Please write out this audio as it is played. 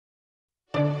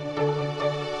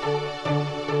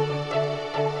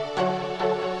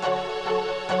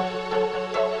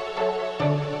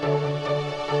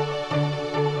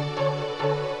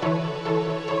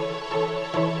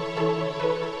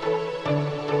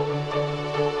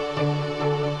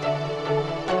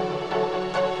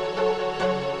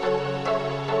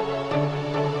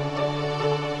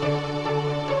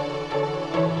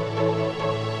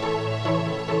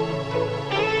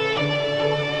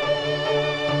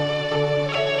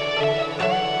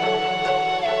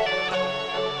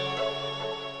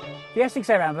The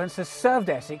Essex Air Ambulance has served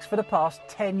Essex for the past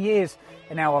 10 years.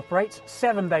 It now operates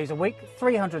 7 days a week,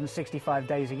 365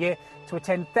 days a year to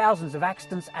attend thousands of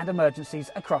accidents and emergencies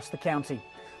across the county.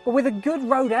 But with a good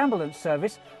road ambulance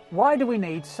service, why do we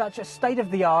need such a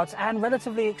state-of-the-art and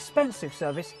relatively expensive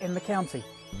service in the county?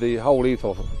 The whole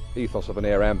ethos of an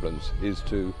air ambulance is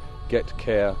to get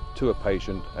care to a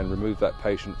patient and remove that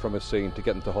patient from a scene to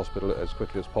get them to hospital as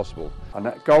quickly as possible. And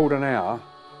that golden hour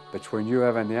between you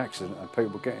having the accident and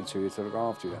people getting to you to look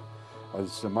after you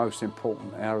is the most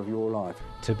important hour of your life.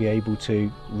 To be able to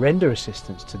render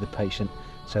assistance to the patient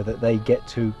so that they get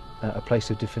to a place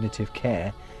of definitive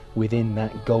care within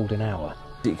that golden hour.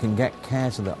 You can get care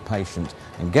to that patient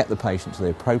and get the patient to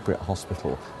the appropriate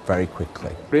hospital very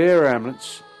quickly. The air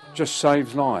ambulance just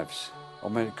saves lives. I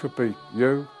mean, it could be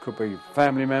you, could be a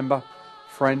family member,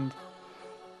 friend,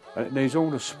 and it needs all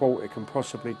the support it can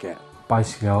possibly get.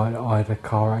 Basically, I had a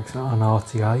car accident on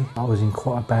RTA. I was in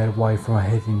quite a bad way from a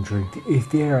head injury. If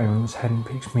the air ambulance hadn't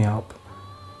picked me up,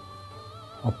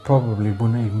 I probably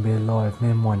wouldn't even be alive,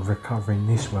 never mind recovering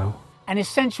this well. An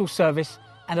essential service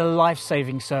and a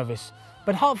life-saving service.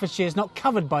 But Hertfordshire is not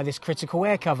covered by this critical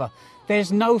air cover.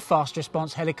 There's no fast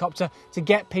response helicopter to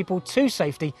get people to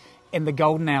safety in the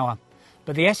golden hour.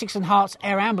 But the Essex and Herts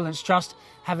Air Ambulance Trust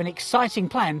have an exciting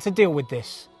plan to deal with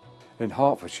this. In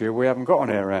Hertfordshire we haven't got an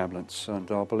air ambulance,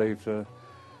 and I believe the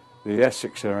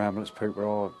Essex Air Ambulance people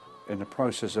are in the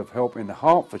process of helping the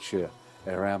Hertfordshire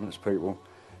Air Ambulance people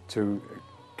to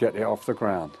get it off the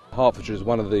ground. Hertfordshire is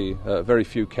one of the very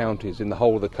few counties in the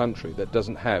whole of the country that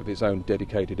doesn't have its own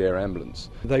dedicated air ambulance.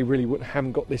 They really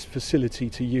haven't got this facility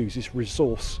to use, this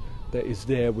resource that is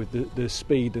there with the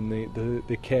speed and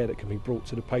the care that can be brought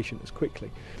to the patient as quickly.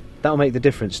 That'll make the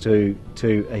difference to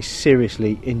a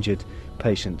seriously injured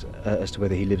patient as to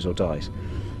whether he lives or dies.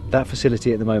 That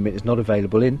facility at the moment is not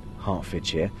available in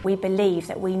Hertfordshire. We believe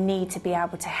that we need to be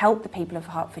able to help the people of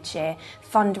Hertfordshire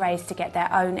fundraise to get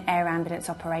their own air ambulance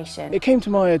operation. It came to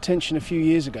my attention a few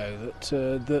years ago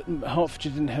that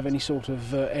Hertfordshire didn't have any sort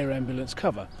of air ambulance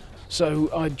cover.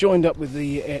 So I joined up with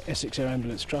the Essex Air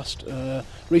Ambulance Trust,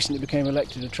 recently became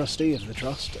elected a trustee of the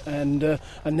trust, and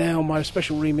now my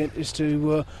special remit is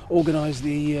to organise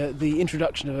the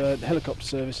introduction of a helicopter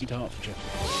service into Hertfordshire.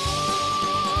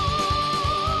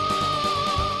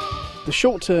 The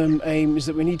short-term aim is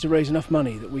that we need to raise enough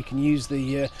money that we can use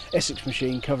the Essex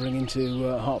machine covering into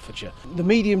Hertfordshire. The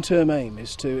medium-term aim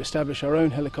is to establish our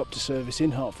own helicopter service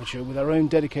in Hertfordshire with our own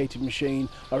dedicated machine,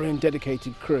 our own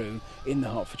dedicated crew in the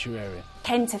Hertfordshire area.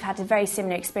 Kent have had a very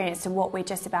similar experience to what we're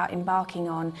just about embarking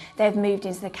on. They've moved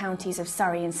into the counties of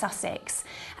Surrey and Sussex,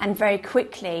 and very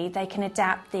quickly they can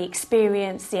adapt the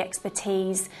experience, the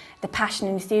expertise, the passion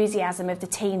and enthusiasm of the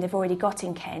team they've already got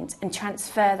in Kent and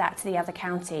transfer that to the other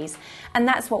counties. And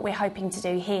that's what we're hoping to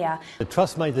do here. The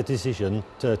Trust made the decision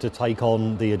to take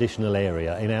on the additional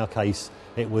area. In our case,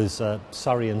 it was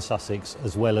Surrey and Sussex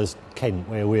as well as Kent,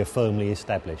 where we're firmly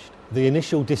established. The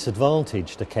initial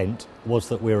disadvantage to Kent was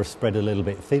that we're spread a little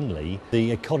bit thinly.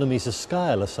 The economies of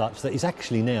scale are such that it's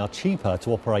actually now cheaper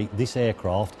to operate this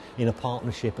aircraft in a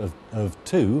partnership of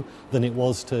two than it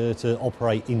was to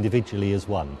operate individually as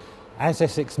one. As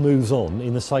Essex moves on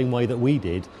in the same way that we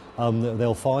did,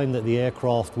 they'll find that the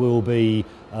aircraft will be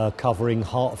covering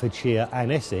Hertfordshire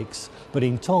and Essex, but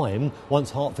in time, once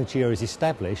Hertfordshire is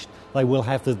established, they will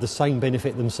have the same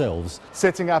benefit themselves.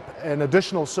 Setting up an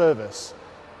additional service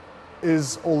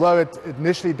is, although it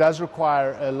initially does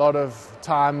require a lot of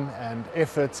time and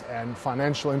effort and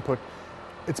financial input,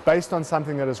 it's based on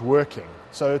something that is working.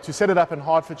 So to set it up in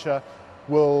Hertfordshire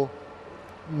will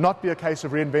not be a case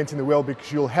of reinventing the wheel,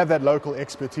 because you'll have that local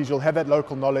expertise, you'll have that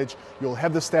local knowledge, you'll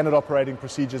have the standard operating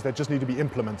procedures that just need to be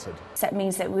implemented. So that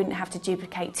means that we wouldn't have to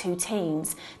duplicate two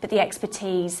teams, but the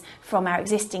expertise from our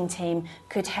existing team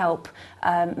could help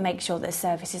make sure that the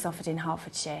service is offered in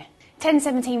Hertfordshire.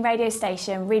 1017 radio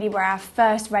station really were our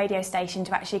first radio station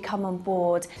to actually come on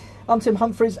board. I'm Tim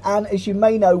Humphreys, and as you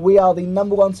may know, we are the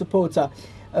 #1 supporter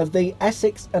of the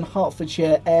Essex and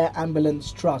Hertfordshire Air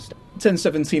Ambulance Trust.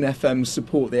 1017 FM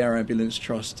support the Air Ambulance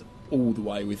Trust all the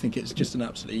way. We think it's just an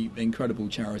absolutely incredible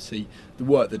charity. The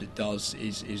work that it does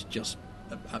is just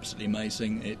absolutely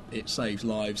amazing. It saves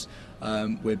lives.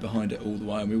 We're behind it all the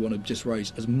way, and we want to just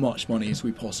raise as much money as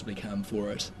we possibly can for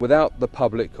it. Without the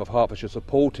public of Hertfordshire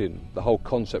supporting the whole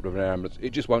concept of an air ambulance,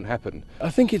 it just won't happen. I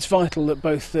think it's vital that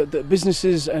both the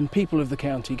businesses and people of the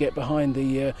county get behind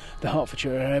the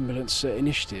Hertfordshire Air Ambulance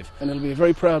initiative, and it'll be a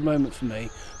very proud moment for me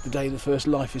the day the first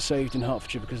life is saved in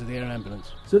Hertfordshire because of the air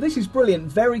ambulance. So this is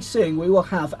brilliant. Very soon we will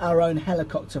have our own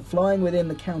helicopter flying within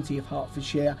the county of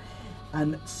Hertfordshire.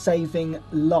 and saving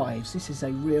lives. This is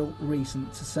a real reason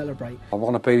to celebrate. I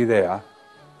want to be there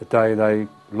the day they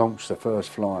launch the first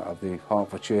flight of the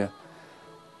Hertfordshire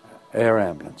Air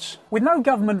Ambulance. With no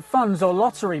government funds or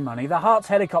lottery money, the Herts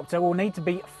helicopter will need to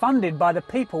be funded by the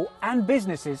people and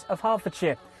businesses of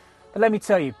Hertfordshire. But let me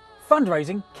tell you,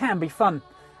 fundraising can be fun,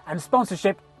 and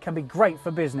sponsorship can be great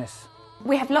for business.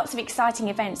 We have lots of exciting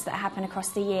events that happen across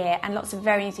the year and lots of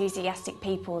very enthusiastic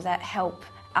people that help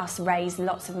us raise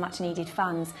lots of much needed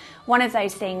funds. One of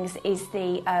those things is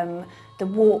the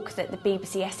walk that the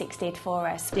BBC Essex did for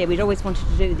us. Yeah, we'd always wanted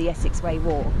to do the Essex Way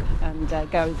walk and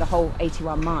go the whole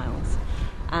 81 miles.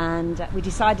 And we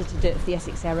decided to do it for the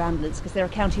Essex Air Ambulance because they're a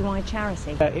county-wide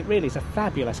charity. It really is a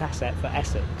fabulous asset for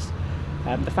Essex.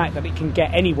 The fact that it can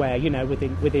get anywhere, you know,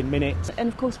 within minutes. And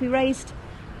of course we raised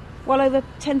well over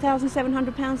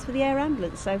 £10,700 for the air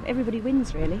ambulance, so everybody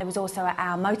wins really. There was also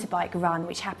our motorbike run,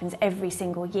 which happens every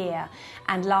single year,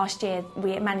 and last year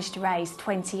we managed to raise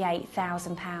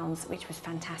 £28,000, which was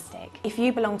fantastic. If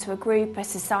you belong to a group, a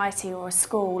society or a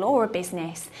school or a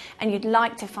business and you'd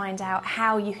like to find out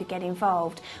how you could get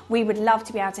involved, we would love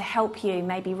to be able to help you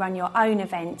maybe run your own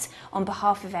event on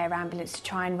behalf of Air Ambulance to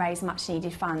try and raise much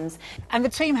needed funds. And the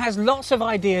team has lots of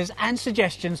ideas and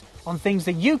suggestions on things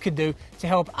that you could do to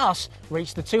help us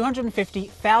reach the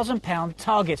 £250,000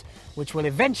 target, which will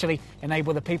eventually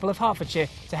enable the people of Hertfordshire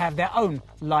to have their own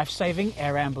life-saving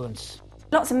air ambulance.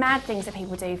 Lots of mad things that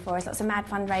people do for us, lots of mad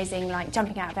fundraising like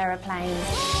jumping out of aeroplanes.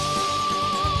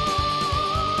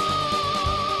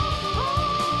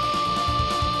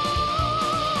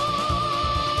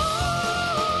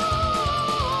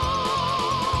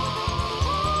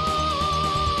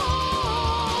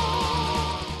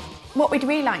 What we'd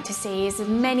really like to see is as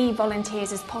many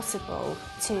volunteers as possible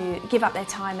to give up their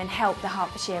time and help the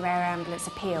Hertfordshire Air Ambulance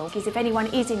appeal. Because if anyone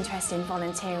is interested in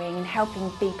volunteering and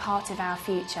helping be part of our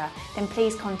future, then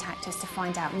please contact us to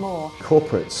find out more.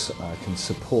 Corporates can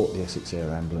support the Essex Air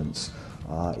Ambulance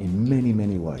in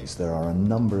many ways. There are a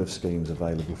number of schemes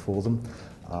available for them.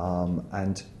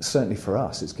 And certainly for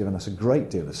us, it's given us a great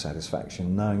deal of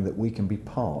satisfaction knowing that we can be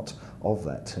part of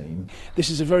that team. This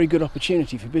is a very good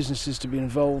opportunity for businesses to be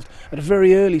involved at a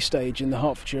very early stage in the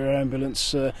Hertfordshire Air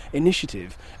Ambulance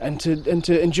initiative and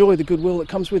to enjoy the goodwill that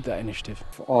comes with that initiative.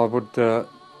 I would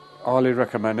highly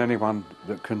recommend anyone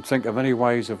that can think of any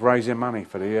ways of raising money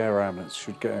for the Air Ambulance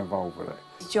should get involved with it.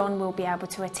 John will be able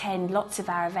to attend lots of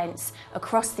our events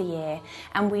across the year,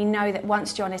 and we know that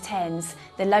once John attends,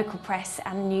 the local press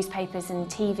and newspapers and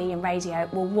TV and radio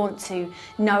will want to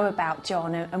know about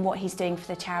John and what he's doing for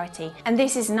the charity. And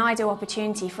this is an ideal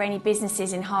opportunity for any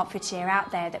businesses in Hertfordshire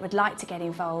out there that would like to get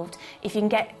involved. If you can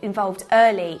get involved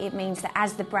early, it means that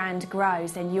as the brand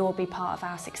grows, then you'll be part of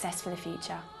our success for the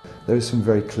future. There is some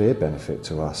very clear benefit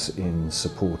to us in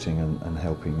supporting and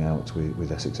helping out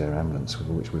with Essex Air Ambulance, for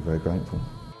which we're very grateful.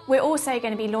 We're also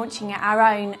going to be launching our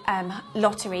own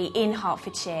lottery in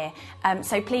Hertfordshire,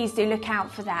 so please do look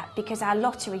out for that because our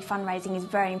lottery fundraising is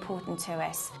very important to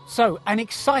us. So, an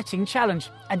exciting challenge.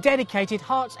 A dedicated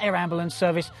Herts Air Ambulance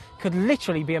service could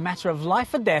literally be a matter of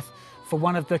life or death for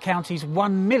one of the county's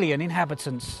 1 million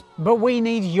inhabitants. But we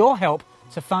need your help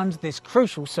to fund this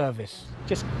crucial service.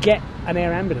 Just get an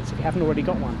air ambulance if you haven't already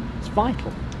got one. It's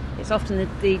vital. It's often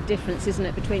the difference, isn't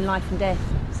it, between life and death.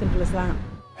 Simple as that.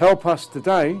 Help us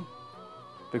today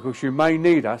because you may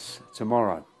need us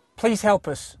tomorrow. Please help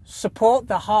us support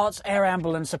the Herts Air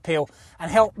Ambulance appeal and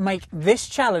help make this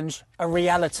challenge a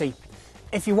reality.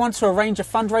 If you want to arrange a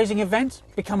fundraising event,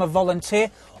 become a volunteer,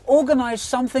 organise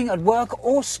something at work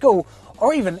or school,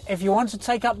 or even if you want to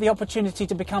take up the opportunity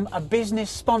to become a business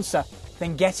sponsor,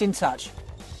 then get in touch.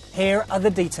 Here are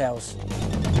the details.